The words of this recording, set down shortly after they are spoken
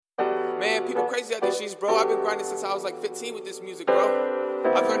Man, people crazy out these streets, bro. I've been grinding since I was like 15 with this music, bro.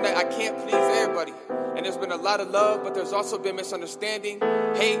 I've learned that I can't please everybody. And there's been a lot of love, but there's also been misunderstanding,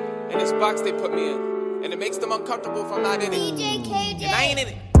 hate, and this box they put me in. And it makes them uncomfortable if I'm not in it. DJ KJ. And I ain't in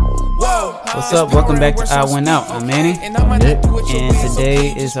it. Whoa. What's up? Welcome back to I Went Out. I'm Manny. And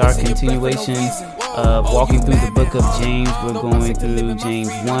today is our continuation of walking through the book of James. We're going through James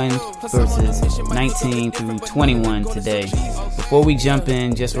 1 verses 19 through 21 today. Before we jump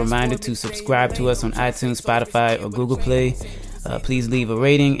in, just a reminder to subscribe to us on iTunes, Spotify, or Google Play. Please leave a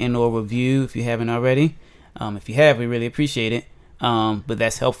rating and or review if you haven't already. If you have, we really appreciate it. But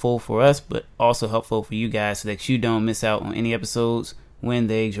that's helpful for us, but also helpful for you guys so that you don't miss out on any episodes when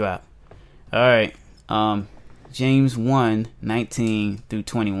they drop. All right. James 1, 19 through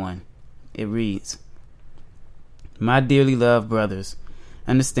 21. It reads, My dearly loved brothers,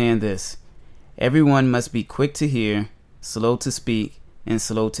 understand this. Everyone must be quick to hear, slow to speak, and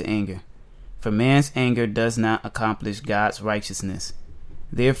slow to anger. For man's anger does not accomplish God's righteousness.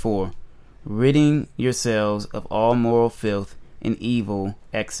 Therefore, ridding yourselves of all moral filth and evil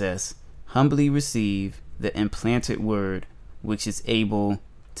excess, humbly receive the implanted word, which is able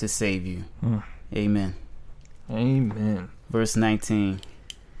to save you. Amen. Amen. Verse 19.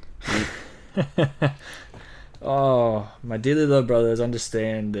 Oh, my dearly loved brothers,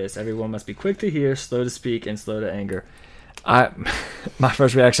 understand this. Everyone must be quick to hear, slow to speak, and slow to anger. My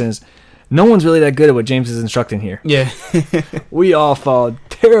first reaction is, no one's really that good at what James is instructing here. Yeah. We all fall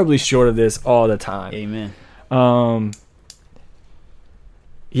terribly short of this all the time. Amen.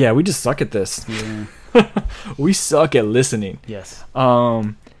 Yeah, we just suck at this. Yeah. We suck at listening. Yes.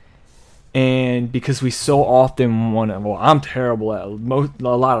 And because we so often want to, well, I'm terrible at a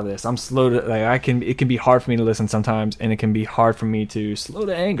lot of this. I'm slow to, like, it can be hard for me to listen sometimes, and it can be hard for me to slow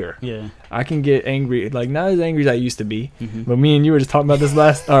to anger. Yeah. I can get angry, like not as angry as I used to be. Mm-hmm. But me and you were just talking about this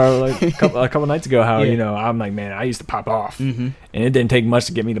a couple nights ago, how, you know, I'm like, man, I used to pop off, and it didn't take much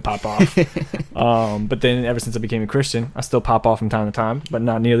to get me to pop off. But then ever since I became a Christian, I still pop off from time to time, but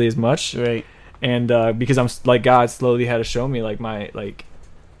not nearly as much. Right. And because I'm like, God slowly had to show me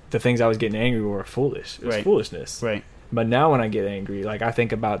the things I was getting angry were foolish. It was foolishness. Right. But now when I get angry, like, I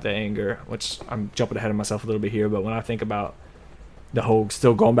think about the anger, which I'm jumping ahead of myself a little bit here, but when I think about the whole,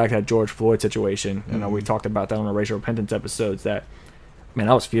 still going back to that George Floyd situation, and we talked about that on the racial repentance episodes, that, man,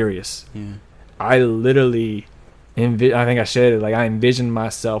 I was furious. Yeah. I literally, I think I shared it, like, I envisioned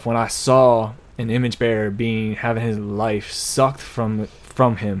myself when I saw an image bearer having his life sucked from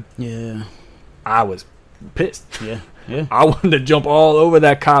him. Yeah. I was pissed. Yeah. Yeah. I wanted to jump all over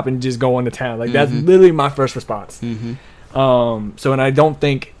that cop and just go into town. Like, that's literally my first response. So, and I don't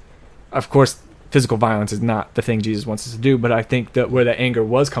think, of course, physical violence is not the thing Jesus wants us to do, but I think that where the anger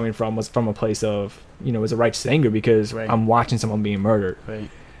was coming from was from a place of, you know, it was a righteous anger because I'm watching someone being murdered. Right.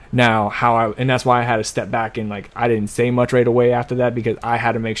 Now, and that's why I had to step back and, like, I didn't say much right away after that because I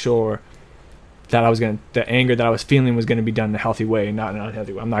had to make sure that the anger that I was feeling was going to be done in a healthy way, not in an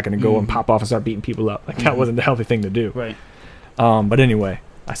unhealthy way. I'm not going to go and pop off and start beating people up. Like, that wasn't the healthy thing to do. Right. But anyway,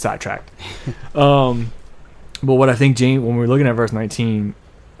 I sidetracked. But what I think when we're looking at verse 19,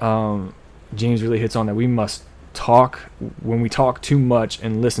 James really hits on that we must talk. When we talk too much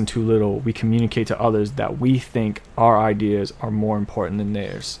and listen too little, we communicate to others that we think our ideas are more important than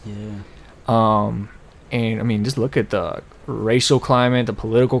theirs. Yeah. And I mean, just look at the racial climate, the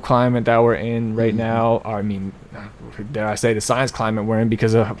political climate that we're in right now. I mean, dare I say the science climate we're in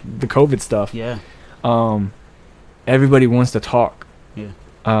because of the COVID stuff. Yeah. Everybody wants to talk. Yeah.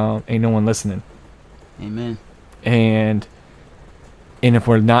 Ain't no one listening. Amen. And if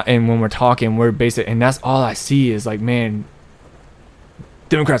we're not, and when we're talking, we're basic, and that's all I see is like, man,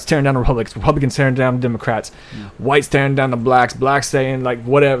 Democrats tearing down the Republicans tearing down the Democrats, whites tearing down the blacks saying like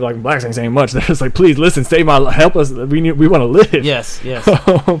whatever, like blacks ain't saying much. They're just like, please listen, help us. We want to live. Yes.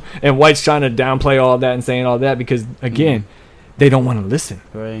 And whites trying to downplay all that and saying all that because again, they don't want to listen.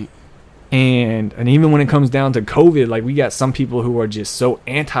 Right. And even when it comes down to COVID, like we got some people who are just so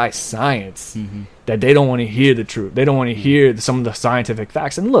anti-science that they don't want to hear the truth. They don't want to hear some of the scientific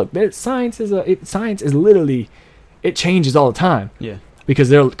facts. And look, science is literally, it changes all the time. Yeah. Because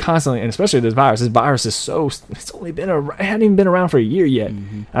they're constantly, and especially this virus is it's only been it hadn't even been around for a year yet.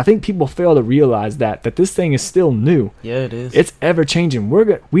 I think people fail to realize that this thing is still new. Yeah, it is. It's ever changing.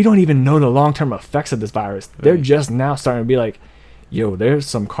 We don't even know the long-term effects of this virus. Right. They're just now starting to be like, yo, there's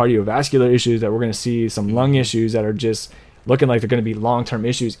some cardiovascular issues that we're going to see, some lung issues that are just looking like they're going to be long-term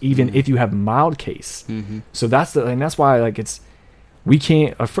issues, even if you have mild case. So that's why, like, we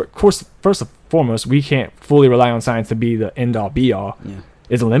can't, of course, first and foremost, we can't fully rely on science to be the end-all, be-all. Yeah.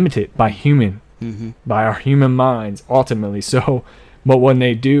 It's limited by by our human minds, ultimately. So But when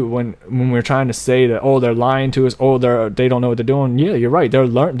they do, when we're trying to say that, oh, they're lying to us, oh, they don't know what they're doing. Yeah, you're right. They're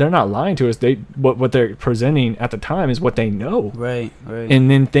not lying to us. What they're presenting at the time is what they know. Right. And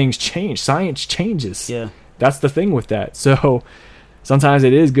then things change. Science changes. Yeah. That's the thing with that. So sometimes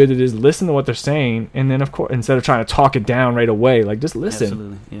it is good to just listen to what they're saying, and then of course, instead of trying to talk it down right away, like just listen.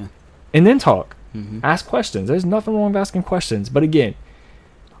 Absolutely. Yeah. And then talk. Mm-hmm. Ask questions. There's nothing wrong with asking questions. But again,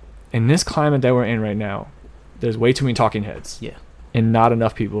 in this climate that we're in right now, there's way too many talking heads. Yeah. And not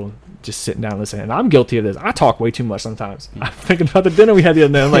enough people just sitting down and listening. And I'm guilty of this. I talk way too much sometimes. Yeah. I'm thinking about the dinner we had the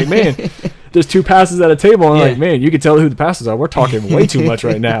other night. I'm like, man, there's 2 pastors at a table. And I'm like, man, you can tell who the pastors are. We're talking way too much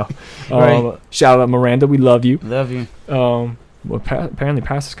right now. Right. Shout out Miranda. We love you. Love you. Well, apparently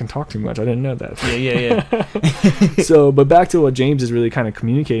pastors can talk too much. I didn't know that. Yeah. So, but back to what James is really kind of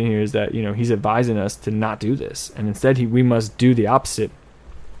communicating here is that, he's advising us to not do this. And instead, we must do the opposite.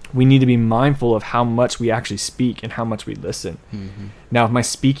 We need to be mindful of how much we actually speak and how much we listen. Mm-hmm. Now, if my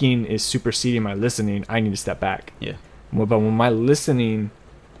speaking is superseding my listening, I need to step back. Yeah. But when my listening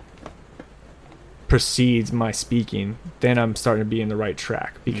precedes my speaking, then I'm starting to be in the right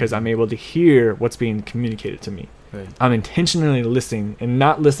track because I'm able to hear what's being communicated to me. Right. I'm intentionally listening and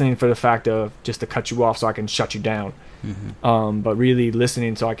not listening for the fact of just to cut you off so I can shut you down. Mm-hmm. But really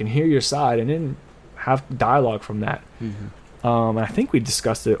listening so I can hear your side and then have dialogue from that. Mm-hmm. And I think we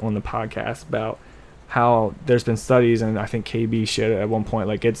discussed it on the podcast about how there's been studies, and I think KB shared it at one point,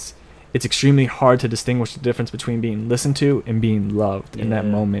 like it's extremely hard to distinguish the difference between being listened to and being loved in that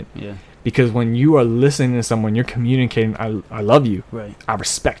moment. Yeah. Because when you are listening to someone, you're communicating, I love you. Right. I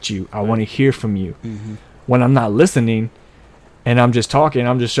respect you. I want to hear from you. Mm-hmm. When I'm not listening and I'm just talking,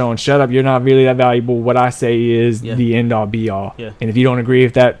 I'm just showing, shut up, you're not really that valuable. What I say is the end all be all. Yeah. And if you don't agree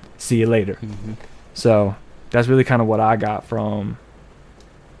with that, see you later. Mm-hmm. So that's really kind of what I got from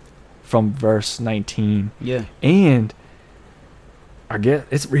verse 19. Yeah. And I guess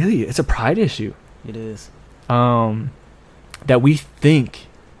it's a pride issue. It is. That we think,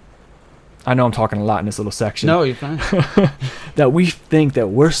 I know I'm talking a lot in this little section. No, you're fine. That we think that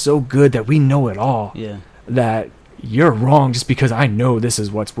we're so good that we know it all. Yeah. That you're wrong just because I know this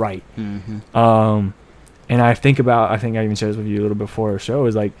is what's right. Mm-hmm. And I think I even shared this with you a little before our show,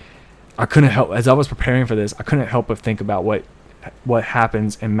 is like, I couldn't help, as I was preparing for this, I couldn't help but think about what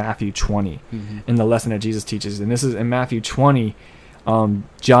happens in Matthew 20 in the lesson that Jesus teaches. And this is in Matthew 20,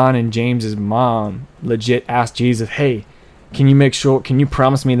 John and James's mom legit asked Jesus, hey, can you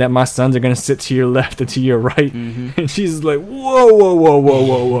promise me that my sons are going to sit to your left and to your right? Mm-hmm. And Jesus is like,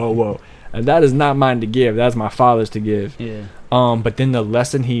 whoa. And that is not mine to give. That's my Father's to give. Yeah. But then the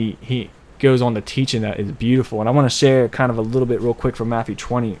lesson he goes on to teaching that is beautiful. And I want to share kind of a little bit real quick from Matthew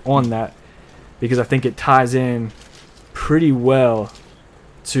 20 on that, because I think it ties in pretty well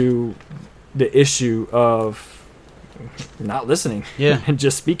to the issue of not listening and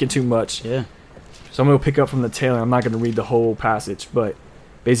just speaking too much. Yeah. So I'm going to pick up from the tail end. I'm not going to read the whole passage, but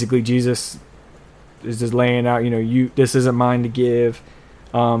basically Jesus is just laying out, this isn't mine to give.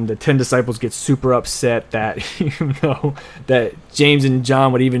 The 10 disciples get super upset that that James and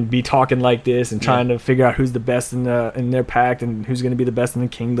John would even be talking like this and trying to figure out who's the best in their pact and who's going to be the best in the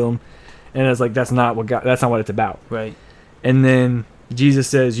kingdom. And it's like, that's not what it's about. Right. And then Jesus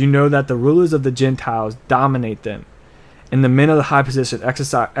says, that the rulers of the Gentiles dominate them, and the men of the high position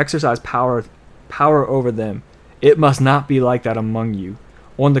exercise power over them. It must not be like that among you.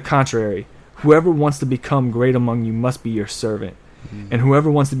 On the contrary, whoever wants to become great among you must be your servant. And whoever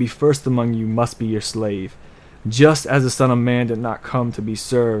wants to be first among you must be your slave. Just as the Son of Man did not come to be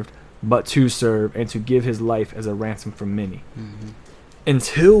served, but to serve and to give his life as a ransom for many. Mm-hmm.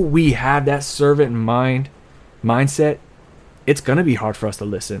 Until we have that servant mindset, it's going to be hard for us to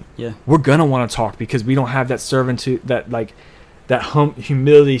listen. Yeah. We're going to want to talk because we don't have that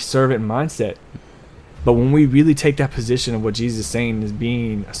humility servant mindset. But when we really take that position of what Jesus is saying is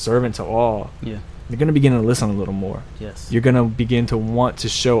being a servant to all, you're going to begin to listen a little more. Yes. You're going to begin to want to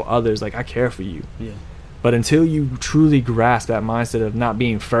show others, like, I care for you. Yeah. But until you truly grasp that mindset of not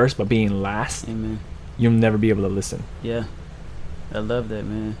being first, but being last, you'll never be able to listen. Yeah. I love that,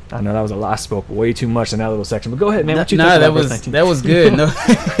 man. I know that was a lot. I spoke way too much in that little section. But go ahead, man. What you think about verse 19? That was good. No.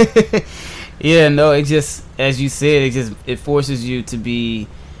 Yeah, no, it just, as you said, it forces you to be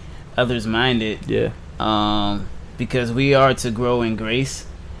others-minded. Yeah. Because we are to grow in grace.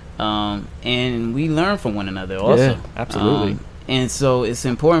 And we learn from one another also. Yeah, absolutely. And so it's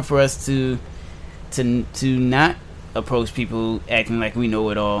important for us to not approach people acting like we know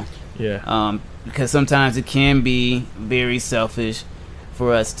it all. Yeah. Because sometimes it can be very selfish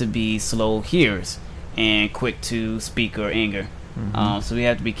for us to be slow hearers and quick to speak or anger. Mm-hmm. So we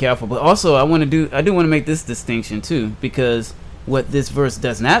have to be careful. But also, I do want to make this distinction too, because what this verse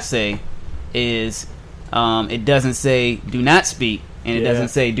does not say is it doesn't say do not speak, and it doesn't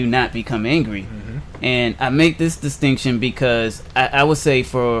say do not become angry. And I make this distinction because I would say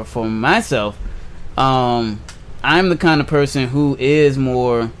for myself, I'm the kind of person who is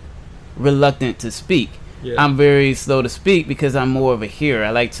more reluctant to speak. I'm very slow to speak because I'm more of a hearer.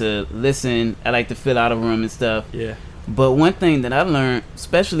 I like to listen. I like to fill out a room and stuff. But one thing that I've learned,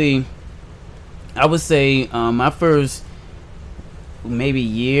 especially, I would say my first maybe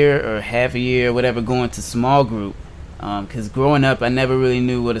year or half a year or whatever going to small group, because growing up I never really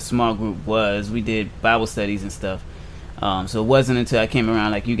knew what a small group was. We did Bible studies and stuff, so it wasn't until I came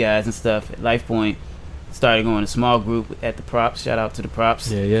around like you guys and stuff at Life Point, started going to small group at the Props. Shout out to the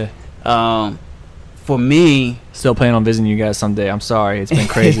Props. For me, still planning on visiting you guys someday. I'm sorry, it's been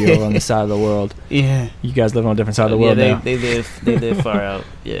crazy over on this side of the world. You guys live on a different side of the world now. They live far out.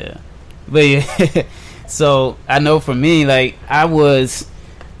 But so I know for me, like I was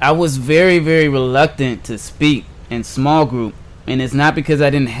very, very reluctant to speak in small group, and it's not because I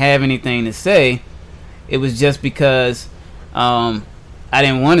didn't have anything to say. It was just because I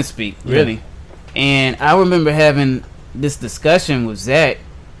didn't want to speak, really. And I remember having this discussion with Zach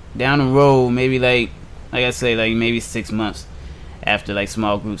down the road, maybe like I say, like maybe 6 months after like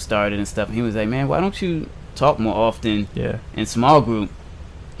small group started and stuff. And he was like, "Man, why don't you talk more often in small group?"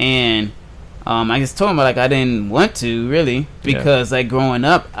 And I just told him like I didn't want to really, because like growing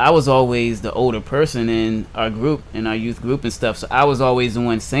up I was always the older person in our group, in our youth group and stuff, so I was always the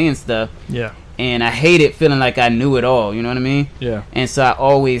one saying stuff. And I hated feeling like I knew it all, you know what I mean? And so I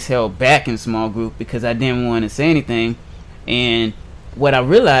always held back in small group because I didn't want to say anything. And what I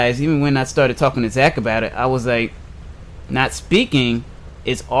realized, even when I started talking to Zach about it, I was like, not speaking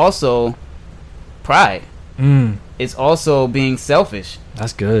is also pride. It's also being selfish.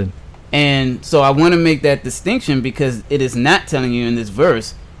 That's good. And so I want to make that distinction because it is not telling you in this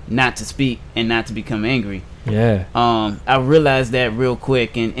verse not to speak and not to become angry. I realized that real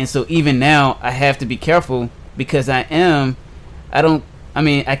quick, and so even now I have to be careful because I can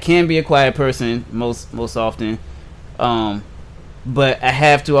be a quiet person most often, but I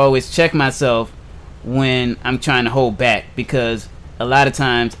have to always check myself when I'm trying to hold back, because a lot of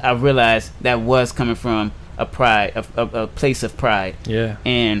times I realized that was coming from a place of pride.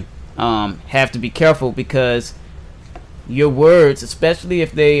 And have to be careful because your words, especially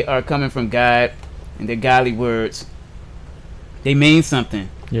if they are coming from God and they're godly words, they mean something.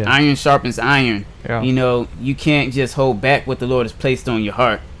 Iron sharpens iron. You know, you can't just hold back what the Lord has placed on your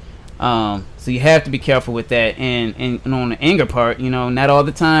heart. So you have to be careful with that. And on the anger part, you know, not all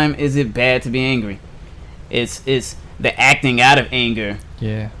the time is it bad to be angry. It's the acting out of anger.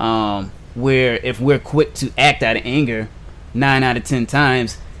 Where if we're quick to act out of anger, 9 out of 10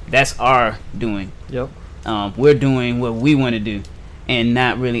 times, that's our doing. We're doing what we want to do and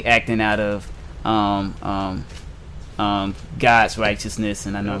not really acting out of God's righteousness.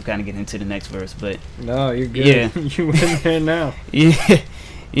 And I know I'm kind of getting into the next verse, but no, you're good. You went there now.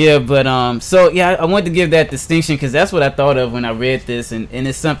 But I wanted to give that distinction because that's what I thought of when I read this, and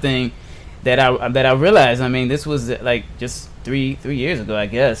it's something that I realized. I mean, this was like just three years ago, I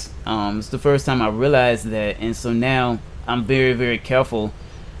guess. It's the first time I realized that, and so now I'm very, very careful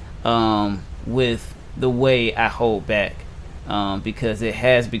with the way I hold back, because it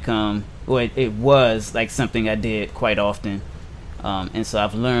has become, or it was like something I did quite often, and so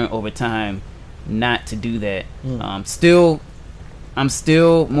I've learned over time not to do that. I'm still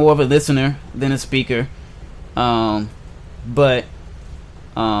more of a listener than a speaker, but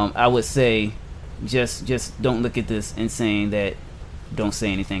I would say just don't look at this and saying that don't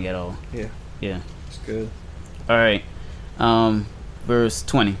say anything at all. It's good. All right. Verse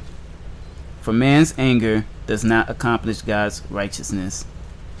 20. For man's anger does not accomplish God's righteousness.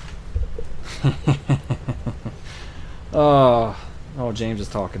 James is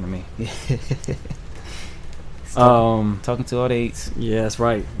talking to me. Talking to all the eights. Yeah, that's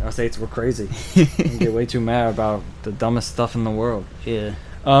right. Us eights were crazy. We get way too mad about the dumbest stuff in the world.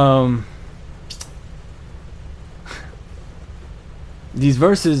 These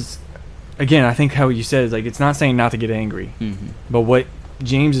verses, again, I think how you said is like, it's not saying not to get angry, but what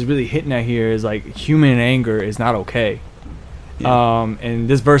James is really hitting at here is like human anger is not okay. And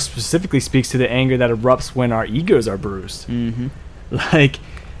this verse specifically speaks to the anger that erupts when our egos are bruised. Like,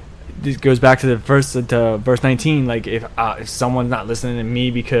 this goes back to verse 19. Like, if someone's not listening to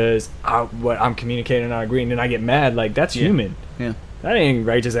me because what I'm communicating and I agree, and then I get mad, like, that's human. That ain't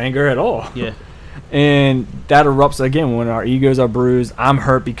righteous anger at all. And that erupts again when our egos are bruised. I'm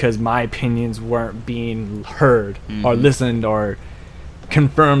hurt because my opinions weren't being heard or listened or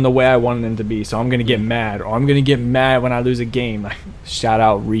confirm the way I wanted them to be. So I'm going to get mad, or I'm going to get mad when I lose a game. Like, shout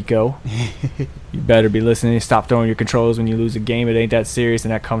out Rico. You better be listening. Stop throwing your controllers when you lose a game. It ain't that serious,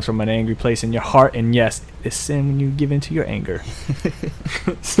 and that comes from an angry place in your heart. And yes, it's sin when you give into your anger.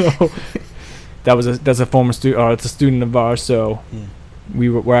 So that's a former student, or it's a student of ours. So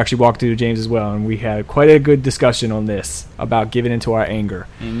we're actually walking through James as well, and we had quite a good discussion on this about giving into our anger.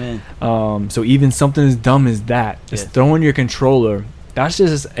 Amen. So even something as dumb as that, just throwing your controller, that's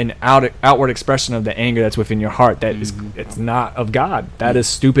just an outward expression of the anger that's within your heart. That is, it's not of God. That is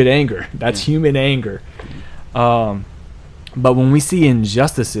stupid anger. That's human anger. But when we see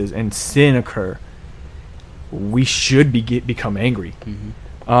injustices and sin occur, we should become angry.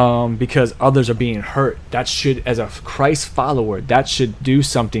 Because others are being hurt. That should, as a Christ follower, that should do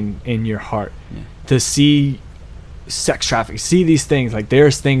something in your heart. To see sex trafficking, see these things, like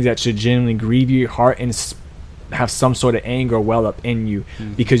there's things that should genuinely grieve your heart and have some sort of anger well up in you,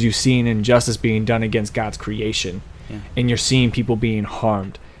 because you've seen injustice being done against God's creation, and you're seeing people being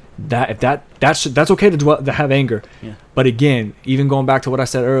harmed. That's okay to have anger, but again, even going back to what I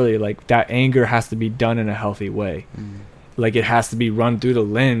said earlier, like that anger has to be done in a healthy way. Like it has to be run through the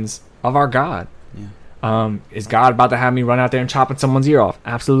lens of our God. Is God about to have me run out there and chopping someone's ear off?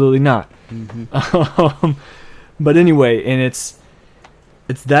 Absolutely not. But anyway, and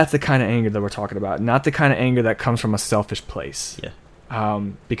that's the kind of anger that we're talking about, not the kind of anger that comes from a selfish place.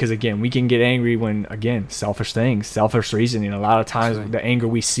 Because again, we can get angry when, again, selfish things, selfish reasoning. A lot of times the anger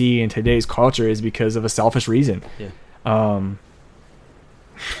we see in today's culture is because of a selfish reason.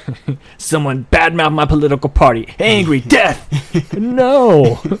 Someone badmouthed my political party. Angry, death.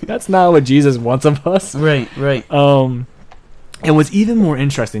 No, that's not what Jesus wants of us. Right. And what's even more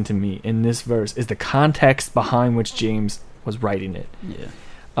interesting to me in this verse is the context behind which James was writing it.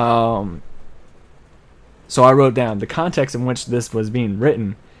 So I wrote down the context in which this was being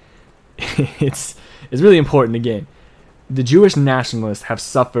written. It's really important. Again, the Jewish nationalists have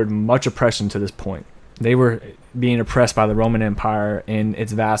suffered much oppression to this point. They were being oppressed by the Roman Empire and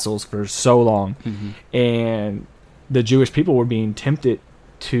its vassals for so long, and the Jewish people were being tempted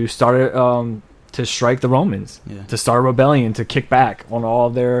to start to strike the Romans, to start a rebellion, to kick back on all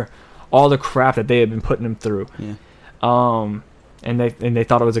the crap that they had been putting them through. And they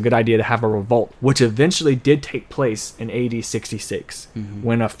thought it was a good idea to have a revolt, which eventually did take place in AD 66,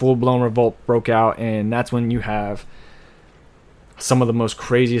 when a full-blown revolt broke out, and that's when you have some of the most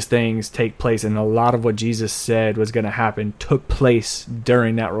craziest things take place, and a lot of what Jesus said was going to happen took place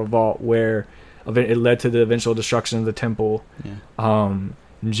during that revolt, where it led to the eventual destruction of the temple.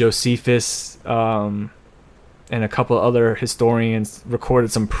 Josephus and a couple of other historians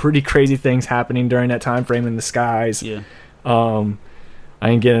recorded some pretty crazy things happening during that time frame in the skies. I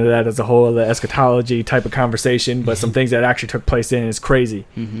ain't getting into that as a whole other eschatology type of conversation, but some things that actually took place then is crazy.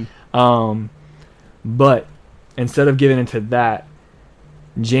 But instead of giving into that,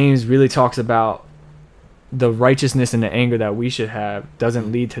 James really talks about the righteousness and the anger that we should have doesn't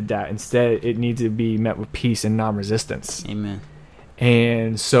lead to that. Instead, it needs to be met with peace and non-resistance. Amen.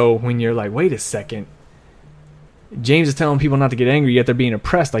 And so when you're like, wait a second, James is telling people not to get angry, yet they're being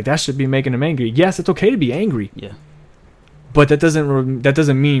oppressed. Like, that should be making them angry. Yes, it's okay to be angry. But that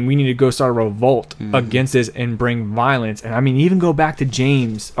doesn't mean we need to go start a revolt against this and bring violence. And I mean, even go back to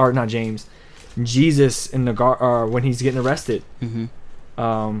Jesus in the when he's getting arrested.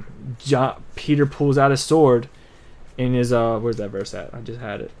 Peter pulls out his sword in his where's that verse at? I just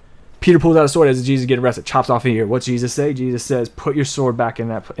had it. Peter pulls out a sword as Jesus getting arrested, chops off a ear. What's Jesus say? Jesus says, "Put your sword back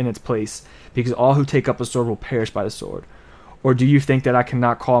in its place, because all who take up a sword will perish by the sword. Or do you think that I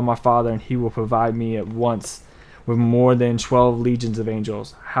cannot call my Father, and he will provide me at once with more than 12 legions of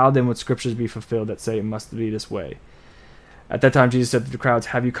angels? How then would scriptures be fulfilled that say it must be this way?" At that time, Jesus said to the crowds,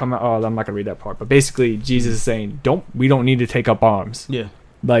 "Have you come out?" Oh, I'm not going to read that part. But basically, Jesus is saying, we don't need to take up arms.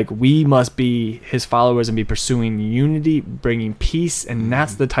 Like, we must be his followers and be pursuing unity, bringing peace. And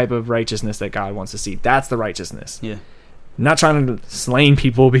that's the type of righteousness that God wants to see. That's the righteousness. Not trying to slaying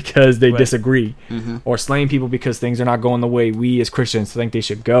people because they disagree, or slaying people because things are not going the way we as Christians think they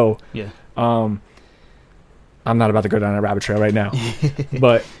should go. I'm not about to go down that rabbit trail right now.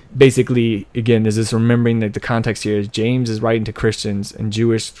 But basically, again, is this remembering that the context here is James is writing to Christians and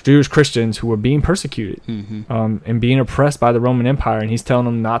Jewish Christians who were being persecuted and being oppressed by the Roman Empire, and he's telling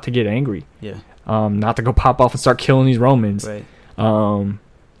them not to get angry, not to go pop off and start killing these Romans.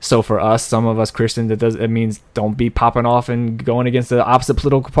 So for us, some of us Christians, it means don't be popping off and going against the opposite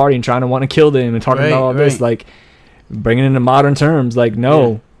political party and trying to want to kill them and talking about all this, like bringing it into modern terms. Like,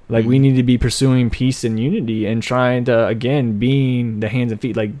 no. Like, we need to be pursuing peace and unity and trying to, again, being the hands and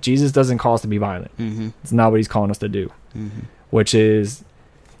feet. Like, Jesus doesn't call us to be violent. It's not what he's calling us to do. which is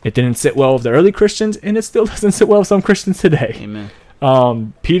it didn't sit well with the early Christians, and it still doesn't sit well with some Christians today. Amen.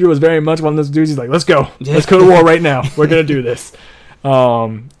 Peter was very much one of those dudes. He's like, let's go to war right now. We're gonna do this.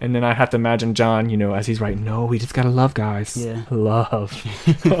 And then I have to imagine John, as he's writing, no, we just gotta love, guys. Yeah. Love.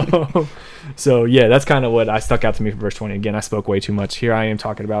 So yeah, that's kind of what I stuck out to me for verse 20. Again, I spoke way too much. Here I am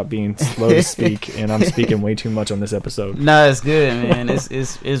talking about being slow to speak, and I'm speaking way too much on this episode. No, it's good, man.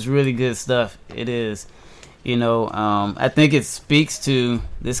 It's really good stuff. It is. I think it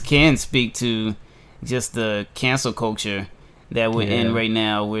can speak to just the cancel culture that we're in right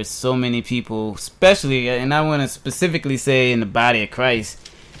now, where so many people, especially, and I want to specifically say in the body of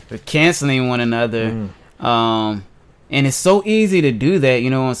Christ, we're canceling one another. And it's so easy to do that,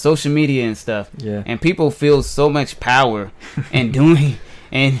 on social media and stuff. Yeah. And people feel so much power in doing,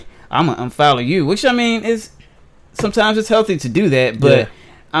 and I'm going to unfollow you, which is sometimes it's healthy to do that, but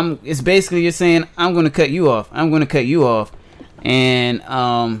it's basically you're saying, I'm going to cut you off. I'm going to cut you off. And,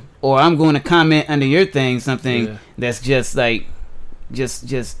 or I'm going to comment under your thing something that's just like,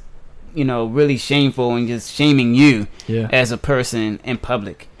 just really shameful and just shaming you as a person in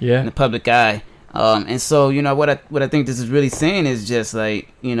public, in the public eye. And so, what I think this is really saying is just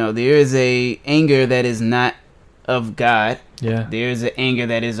like, there is a anger that is not of God. Yeah. There is an anger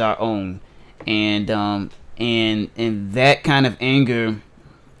that is our own, and that kind of anger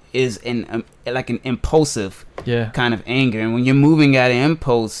is like an impulsive kind of anger. And when you're moving out of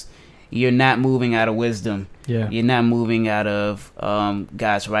impulse, you're not moving out of wisdom. Yeah. You're not moving out of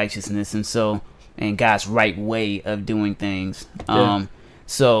God's righteousness and God's right way of doing things.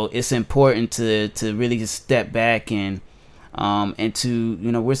 So it's important to really just step back and to,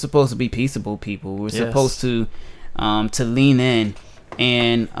 we're supposed to be peaceable people. We're supposed to lean in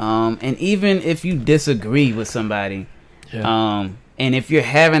and even if you disagree with somebody, and if you're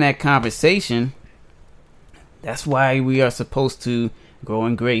having that conversation, that's why we are supposed to grow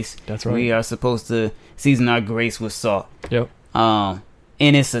in grace. That's right. We are supposed to season our grace with salt. Yep. And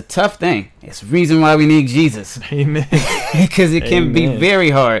it's a tough thing. It's the reason why we need Jesus. Amen. Because it can be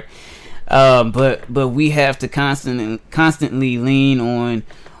very hard. But we have to constantly lean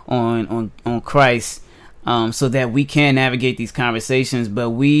on Christ, so that we can navigate these conversations.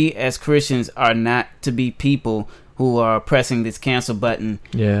 But we as Christians are not to be people who are pressing this cancel button.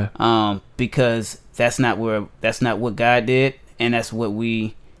 Yeah. Because that's not what God did, and that's what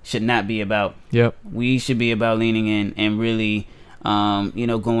we should not be about. Yep. We should be about leaning in and really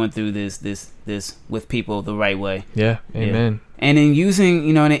going through this with people the right way. Yeah. Amen. Yeah. And in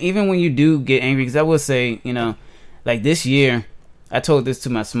using, and even when you do get angry, because I will say, like this year, I told this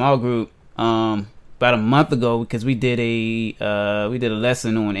to my small group about a month ago, because we did a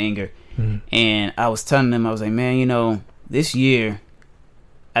lesson on anger. And I was telling them, I was like, man, this year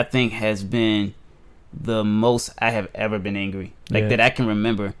I think has been the most I have ever been angry, that I can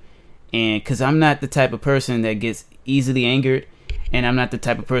remember. And because I'm not the type of person that gets easily angered, and I'm not the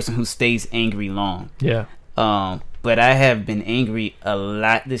type of person who stays angry long. Yeah. But I have been angry a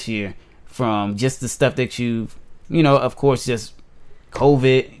lot this year, from just the stuff that you've, of course, just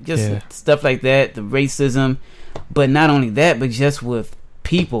COVID, just stuff like that, the racism. But not only that, but just with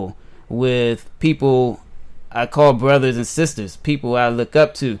people I call brothers and sisters, people I look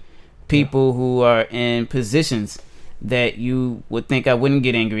up to, people who are in positions that you would think I wouldn't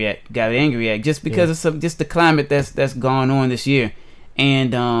got angry at, just because of just the climate that's gone on this year.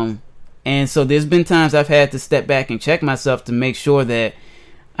 And so there's been times I've had to step back and check myself to make sure that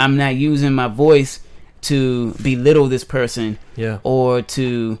I'm not using my voice to belittle this person, or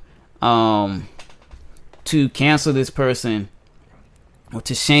to cancel this person, or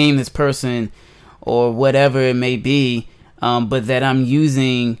to shame this person, or whatever it may be, but that I'm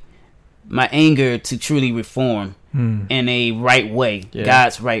using my anger to truly reform in a right way,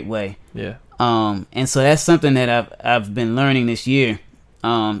 God's right way. Yeah. And so that's something that I've been learning this year,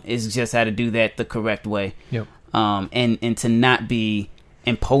 is just how to do that the correct way. Yep. And to not be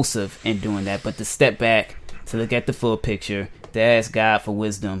impulsive in doing that, but to step back, to look at the full picture, to ask God for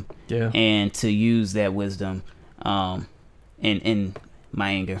wisdom, and to use that wisdom in my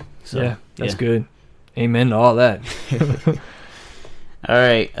anger. So, that's good. Amen to all that. All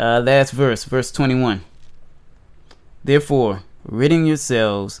right, last verse 21. Therefore, ridding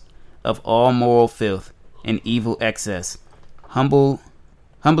yourselves of all moral filth and evil excess,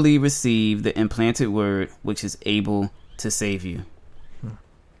 humbly receive the implanted word, which is able to save you.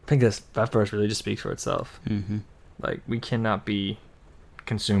 I think that verse really just speaks for itself. Mm-hmm. Like, we cannot be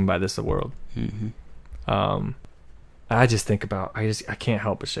consumed by this world. Mm-hmm. I just think about, I can't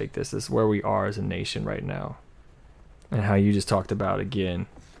help but shake this. This is where we are as a nation right now, and how you just talked about again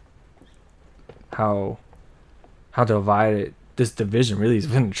how divided this division really is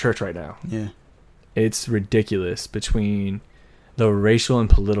within the church right now. Yeah. It's ridiculous between the racial and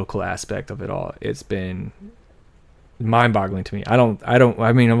political aspect of it all. It's been mind-boggling to me. I mean,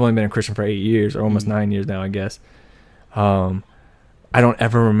 I've only been a Christian for 8 years, or almost 9 years now, I guess. I don't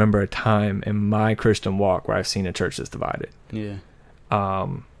ever remember a time in my Christian walk where I've seen a church that's divided. Yeah.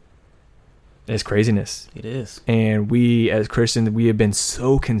 It's craziness. It is. And we as Christians, we have been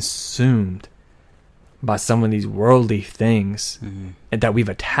so consumed by some of these worldly things and that we've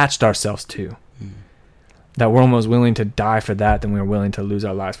attached ourselves to, that we're almost willing to die for that than we're willing to lose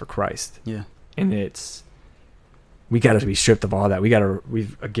our lives for Christ. Yeah. And we got to be stripped of all that. We've got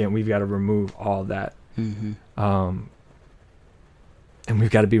to remove all that. And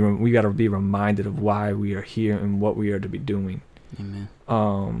we've got to be reminded of why we are here and what we are to be doing. Amen.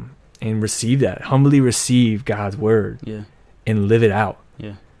 And humbly receive God's word. Yeah. And live it out.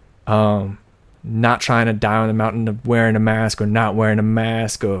 Yeah. Not trying to die on the mountain of wearing a mask or not wearing a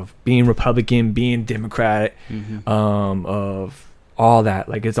mask, of being Republican, being Democratic, of all that.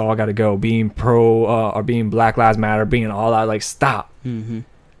 Like, it's all got to go. Being pro or being Black Lives Matter, being all that. Like, stop.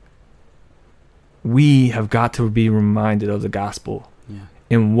 We have got to be reminded of the gospel. Yeah.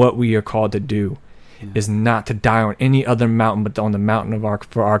 And what we are called to do is not to die on any other mountain but on the mountain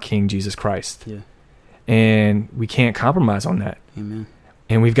for our King Jesus Christ. Yeah. And we can't compromise on that. Amen.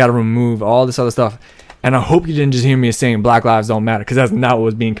 And we've got to remove all this other stuff. And I hope you didn't just hear me saying Black lives don't matter, because that's not what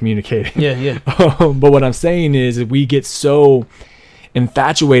was being communicated. Yeah. But what I'm saying is we get so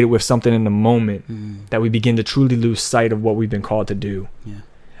infatuated with something in the moment that we begin to truly lose sight of what we've been called to do. Yeah.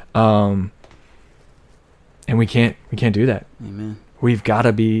 And we can't do that. Amen. We've got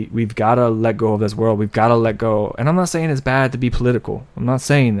to let go of this world. We've got to let go. And I'm not saying it's bad to be political. I'm not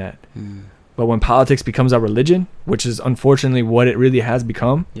saying that. But when politics becomes our religion, which is unfortunately what it really has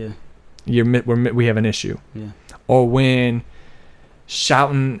become, we have an issue. Yeah. Or when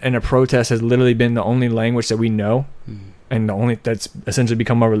shouting in a protest has literally been the only language that we know, and the only that's essentially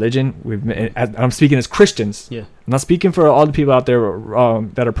become our religion. I'm speaking as Christians. Yeah. I'm not speaking for all the people out there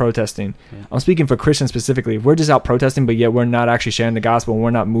that are protesting. Yeah. I'm speaking for Christians specifically. If we're just out protesting, but yet we're not actually sharing the gospel, and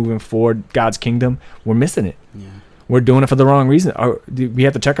we're not moving forward God's kingdom, we're missing it. Yeah. We're doing it for the wrong reason. We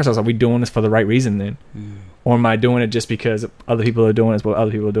have to check ourselves. Are we doing this for the right reason then? Or am I doing it just because other people are doing what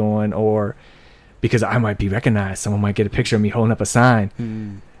other people are doing, or because I might be recognized? Someone might get a picture of me holding up a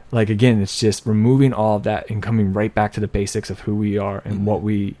sign. Like, again, it's just removing all of that and coming right back to the basics of who we are and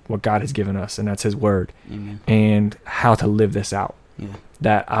what God has given us, and that's His word. And how to live this out.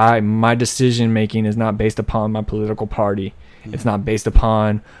 That my decision making is not based upon my political party. It's not based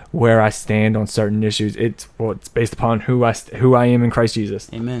upon where I stand on certain issues. It's based upon who I am in Christ Jesus.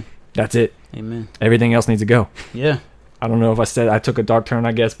 Amen. That's it. Amen. Everything else needs to go. Yeah. I don't know if I took a dark turn,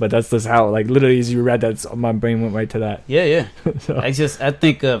 I guess, but that's just how, like, literally as you read that, my brain went right to that. Yeah. So. I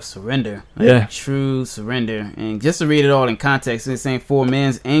think of surrender. Like true surrender. And just to read it all in context, it's saying, for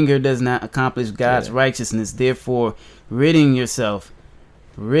man's anger does not accomplish God's righteousness. Therefore, ridding yourself.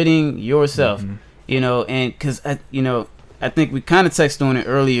 And because, I think we kind of touched on it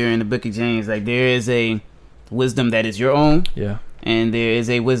earlier in the book of James. Like, there is a wisdom that is your own. Yeah. And there is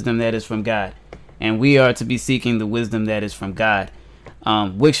a wisdom that is from God. And we are to be seeking the wisdom that is from God,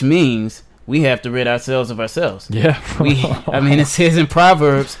 which means we have to rid ourselves of ourselves. Yeah. It says in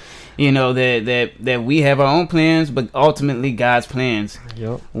Proverbs, that we have our own plans, but ultimately God's plans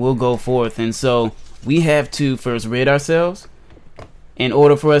will go forth. And so we have to first rid ourselves in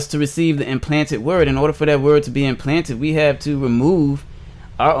order for us to receive the implanted word. In order for that word to be implanted, we have to remove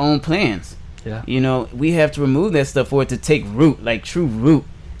our own plans. Yeah. We have to remove that stuff for it to take root, like true root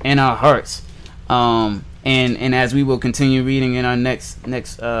in our hearts. And as we will continue reading in our next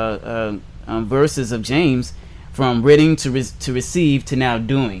verses of James, from ridding to receive to now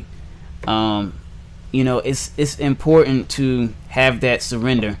doing, it's important to have that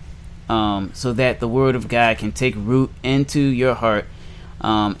surrender, so that the word of God can take root into your heart,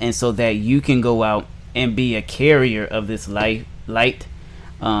 and so that you can go out and be a carrier of this light,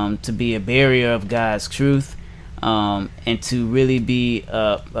 to be a barrier of God's truth, and to really be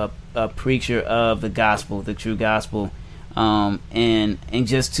a preacher of the gospel, the true gospel, and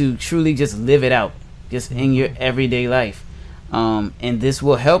just to truly just live it out, just in your everyday life, and this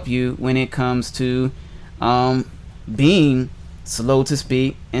will help you when it comes to being slow to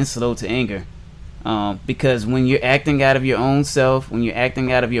speak and slow to anger, because when you're acting out of your own self, when you're acting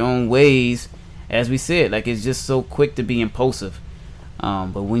out of your own ways, as we said, like, it's just so quick to be impulsive,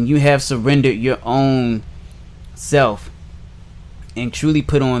 but when you have surrendered your own self and truly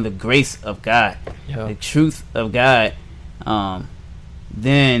put on the grace of God, the truth of God,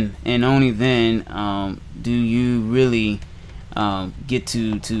 then and only then do you really get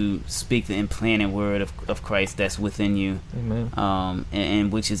to speak the implanted word of Christ that's within you. Amen.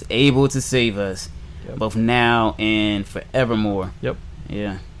 And which is able to save us, both now and forevermore. Yep.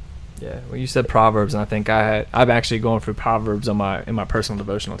 Yeah. Yeah. Well, you said Proverbs, and I think I'm actually going through Proverbs in my personal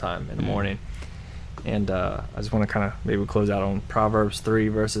devotional time in the morning. And I just want to kind of maybe close out on Proverbs 3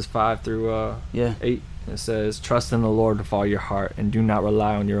 verses 5 through 8. It says, "Trust in the Lord with all your heart, and do not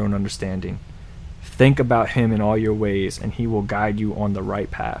rely on your own understanding. Think about him in all your ways, and he will guide you on the right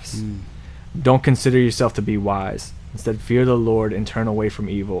paths. Don't consider yourself to be wise. Instead, fear the Lord and turn away from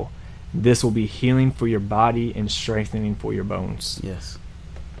evil. This will be healing for your body and strengthening for your bones." Yes.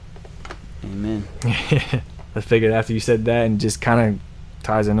 Amen. I figured after you said that, and just kind of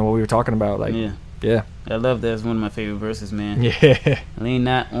ties into what we were talking about. Like, yeah. I love that. It's one of my favorite verses, man. Yeah. Lean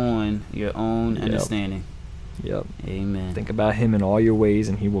not on your own understanding. Yep. Amen. Think about him in all your ways,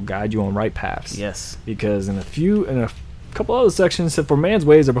 and he will guide you on right paths. Yes. Because in a couple other sections, said, "For man's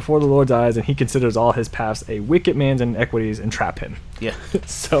ways are before the Lord's eyes, and he considers all his paths. A wicked man's iniquities entrap him." Yeah.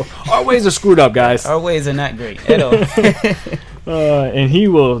 So our ways are screwed up, guys. Our ways are not great at all. And he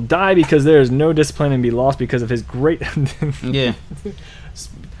will die because there is no discipline, and be lost because of his great. Yeah.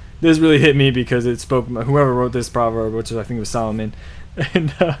 This really hit me because it spoke. Whoever wrote this proverb, which I think was Solomon,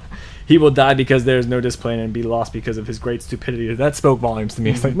 and he will die because there is no discipline, and be lost because of his great stupidity. That spoke volumes to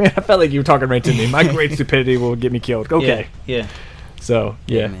me. It's like, man, I felt like you were talking right to me. My great stupidity will get me killed. Okay. Yeah. So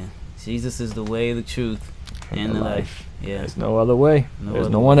yeah, man. Jesus is the way, the truth, and the life. Yeah. There's no other way. There's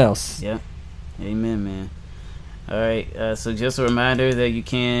no one else. Yeah. Amen, man. All right. So just a reminder that you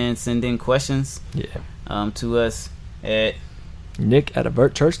can send in questions. To us at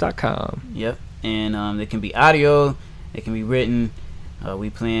nick@avertchurch.com. Yep. And they can be audio, they can be written. We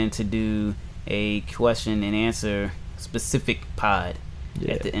plan to do a question and answer specific pod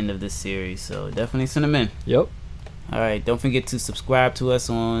at the end of this series, so definitely send them in. Yep. All right, don't forget to subscribe to us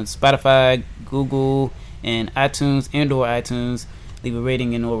on Spotify, Google, and iTunes, and/or iTunes. Leave a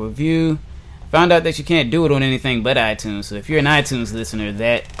rating and or review. Found out that you can't do it on anything but iTunes, so if you're an iTunes listener,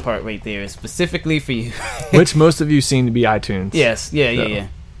 that part right there is specifically for you. Which most of you seem to be iTunes. Yes, yeah.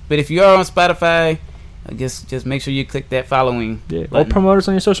 But if you are on Spotify, I guess just make sure you click that following button. Or promote us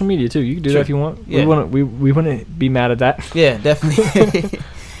on your social media too. You can do that if you want. Yeah. We wouldn't be mad at that. Yeah, definitely.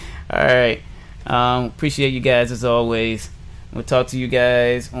 All right. Appreciate you guys as always. We'll talk to you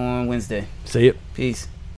guys on Wednesday. See you. Peace.